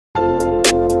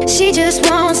she just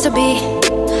wants to be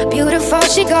beautiful.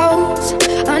 She goes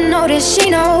unnoticed, she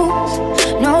knows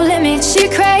no limits. She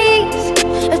craves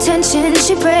attention,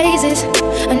 she praises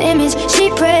an image she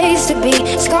prays to be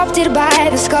sculpted by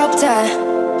the sculptor.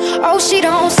 Oh, she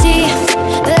don't see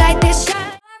the light this shine.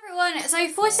 So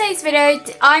for today's video,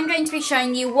 I'm going to be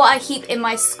showing you what I keep in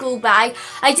my school bag.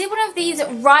 I did one of these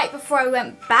right before I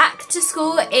went back to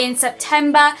school in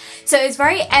September, so it was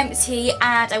very empty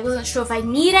and I wasn't sure if I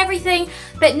need everything,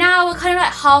 but now we're kind of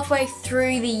like halfway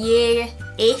through the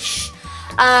year-ish.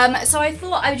 So I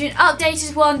thought I would do an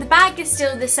updated one. The bag is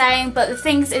still the same, but the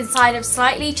things inside have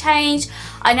slightly changed.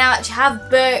 I now actually have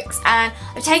books and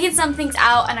I've taken some things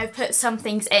out and I've put some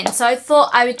things in. So I thought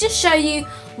I would just show you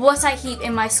what I keep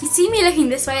in my school. You see me looking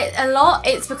this way a lot,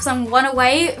 it's because I'm one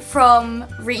away from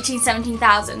reaching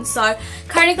 17,000. So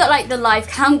currently got like the live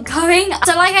count going.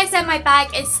 So like I said, my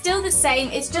bag is still the same.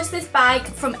 It's just this bag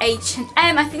from H&M.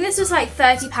 I think this was like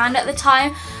 £30 at the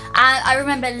time. And I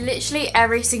remember literally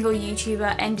every single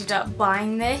YouTuber ended up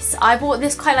buying this. I bought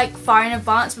this quite like far in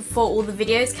advance before all the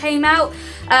videos came out.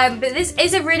 But this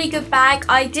is a really good bag.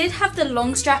 I did have the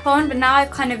long strap on, but now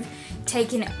I've kind of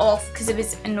taken it off because it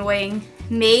was annoying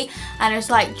me. And it was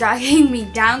like dragging me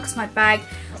down because my bag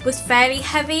was fairly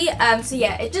heavy. So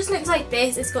yeah, it just looks like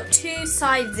this. It's got two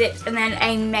side zips and then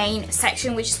a main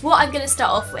section, which is what I'm going to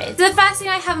start off with. So the first thing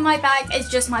I have in my bag is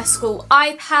just my school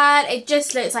iPad. It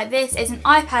just looks like this. It's an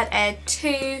iPad Air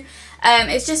 2.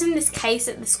 It's just in this case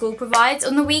that the school provides.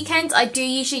 On the weekends I do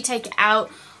usually take it out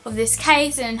of this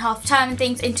case and in half term and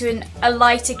things into a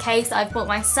lighter case that I've bought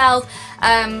myself,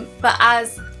 but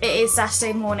as it is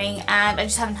Saturday morning and I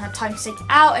just haven't had time to take it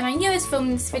out and I knew I was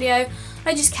filming this video,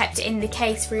 I just kept it in the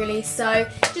case really. So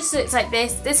it just looks like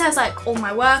this. This has like all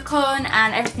my work on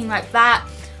and everything like that.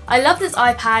 I love this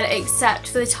iPad except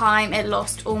for the time it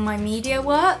lost all my media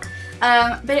work,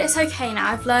 but it's okay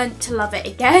now. I've learned to love it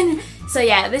again. So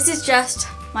yeah, this is just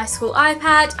my school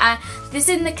iPad, and this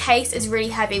in the case is really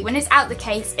heavy. When it's out the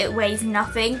case it weighs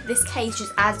nothing. This case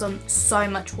just adds on so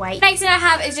much weight. Next thing I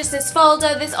have is just this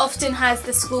folder. This often has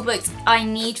the school books I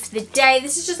need for the day.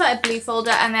 This is just like a blue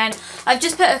folder, and then I've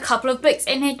just put a couple of books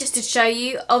in here just to show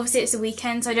you. Obviously it's a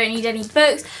weekend so I don't need any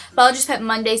books, but I'll just put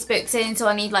Monday's books in. So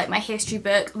I need like my history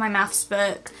book, my maths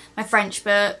book, my French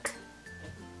book.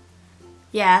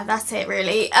 Yeah, that's it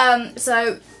really.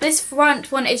 So this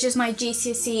front one is just my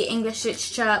GCSE English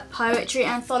Literature Poetry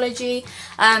Anthology.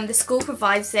 The school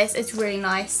provides this, it's really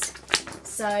nice.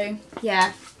 So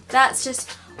yeah, that's just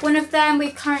one of them.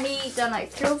 We've currently done like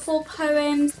 3 or 4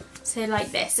 poems. So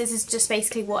like this is just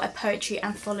basically what a poetry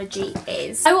anthology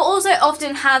is. I will also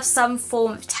often have some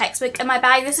form of textbook in my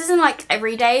bag. This isn't like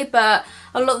every day, but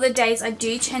a lot of the days I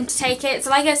do tend to take it. So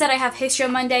like I said, I have history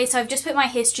on Monday, so I've just put my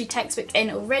history textbook in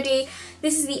already.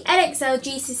 This is the EdXL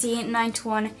GCSE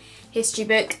 9-1 history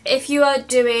book. If you are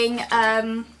doing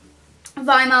Weimar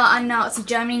and Nazi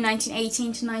Germany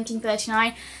 1918 to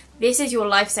 1939, this is your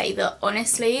lifesaver,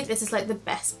 honestly. This is like the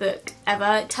best book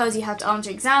ever. It tells you how to answer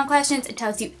exam questions. It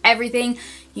tells you everything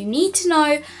you need to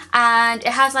know. And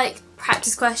it has like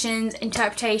practice questions,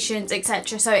 interpretations,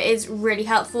 etc. So it is really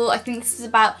helpful. I think this is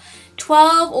about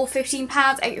 £12 or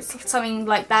 £15, something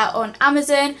like that on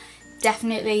Amazon.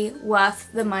 Definitely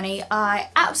worth the money. I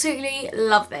absolutely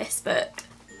love this book.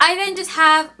 I then just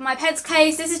have my pencil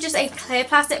case. This is just a clear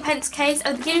plastic pencil case.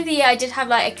 At the beginning of the year I did have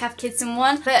like a Cath Kidston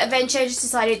one, but eventually I just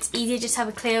decided it's easier just to have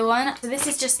a clear one. So this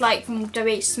is just like from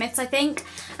W.H. Smith's, I think.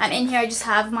 And in here I just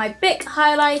have my Bic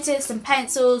highlighters, some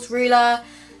pencils, ruler,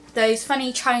 those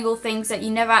funny triangle things that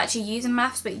you never actually use in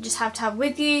maths but you just have to have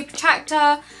with you,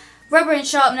 protractor, rubber and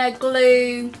sharpener,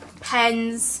 glue,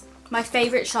 pens, my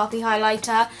favourite Sharpie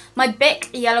highlighter. My Bic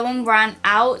yellow one ran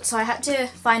out, so I had to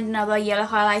find another yellow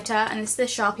highlighter, and it's the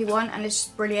Sharpie one, and it's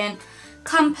just brilliant.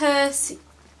 Compass,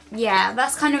 yeah,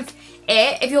 that's kind of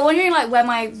it. If you're wondering like where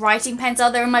my writing pens are,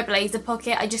 they're in my blazer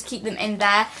pocket. I just keep them in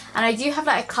there, and I do have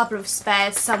like a couple of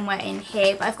spares somewhere in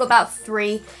here, but I've got about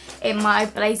 3 in my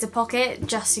blazer pocket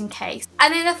just in case.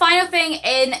 And then the final thing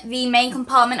in the main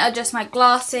compartment are just my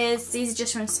glasses. These are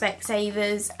just from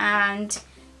Specsavers, and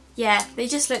yeah, they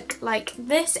just look like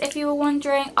this if you were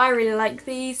wondering. I really like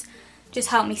these, just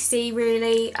help me see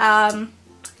really.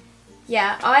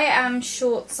 Yeah, I am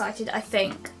short-sighted, I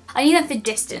think. I need them for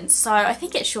distance, so I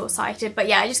think it's short-sighted, but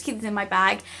yeah, I just keep them in my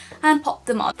bag and pop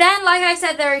them on. Then, like I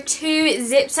said, there are 2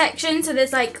 zip sections, so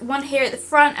there's like one here at the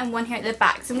front and one here at the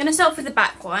back. So I'm going to start off with the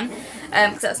back one,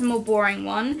 because that's the more boring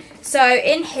one. So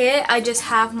in here, I just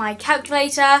have my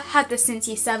calculator, had this since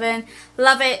year 7,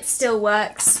 love it, still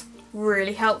works,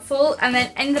 really helpful. And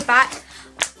then in the back,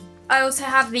 I also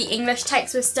have the English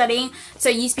text we're studying. So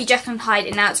it used to be Jekyll and Hyde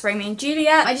and now it's Romeo and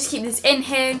Juliet. I just keep this in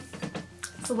here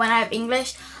for when I have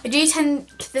English. I do tend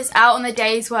to keep this out on the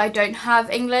days where I don't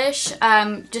have English,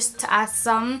 just to add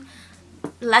some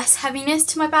less heaviness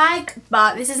to my bag,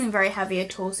 but this isn't very heavy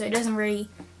at all, so it doesn't really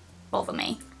bother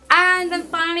me. And then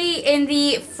finally, in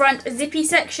the front zippy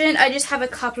section, I just have a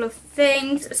couple of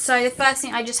things. So the first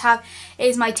thing I just have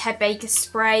is my Ted Baker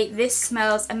spray. This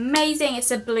smells amazing.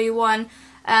 It's a blue one.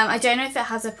 I don't know if it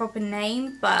has a proper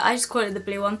name, but I just call it the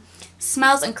blue one.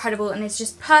 Smells incredible and it's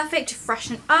just perfect to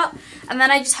freshen up. And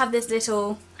then I just have this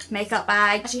little makeup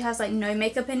bag. It actually has like no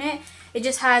makeup in it. It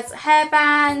just has hair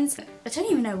bands. I don't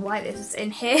even know why this is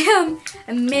in here.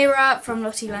 A mirror from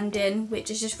Lottie London, which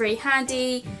is just really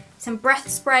handy. Some breath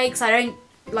spray, because I don't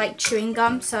like chewing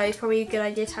gum, so it's probably a good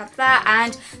idea to have that.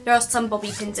 And there are some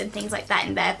bobby pins and things like that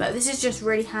in there, but this is just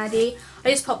really handy. I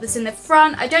just pop this in the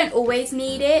front. I don't always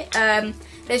need it.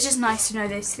 It's just nice to know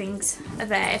those things are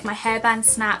there if my hairband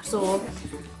snaps or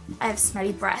I have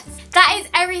smelly breath. That is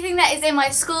everything that is in my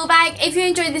school bag. If you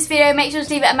enjoyed this video, make sure to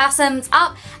leave it a massive thumbs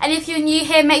up. And if you're new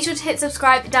here, make sure to hit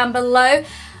subscribe down below.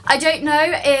 I don't know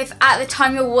if at the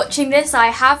time you're watching this I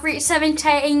have reached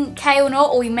 17k or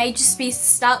not, or we may just be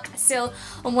stuck still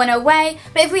on one away.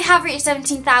 But if we have reached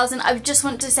 17,000, I just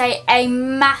want to say a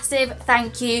massive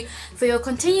thank you for your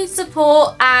continued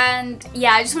support. And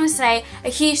yeah, I just want to say a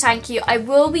huge thank you. I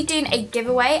will be doing a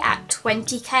giveaway at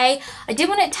 20k. I did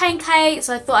one at 10k,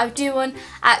 so I thought I would do one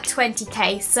at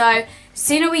 20k. So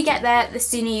sooner we get there, the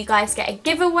sooner you guys get a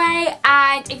giveaway.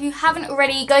 And if you haven't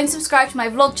already, go and subscribe to my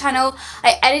vlog channel.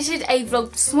 I edited a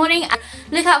vlog this morning.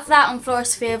 Look out for that on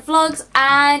FloralSophia vlogs,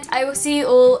 and I will see you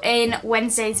all in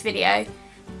Wednesday's video.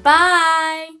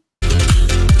 Bye!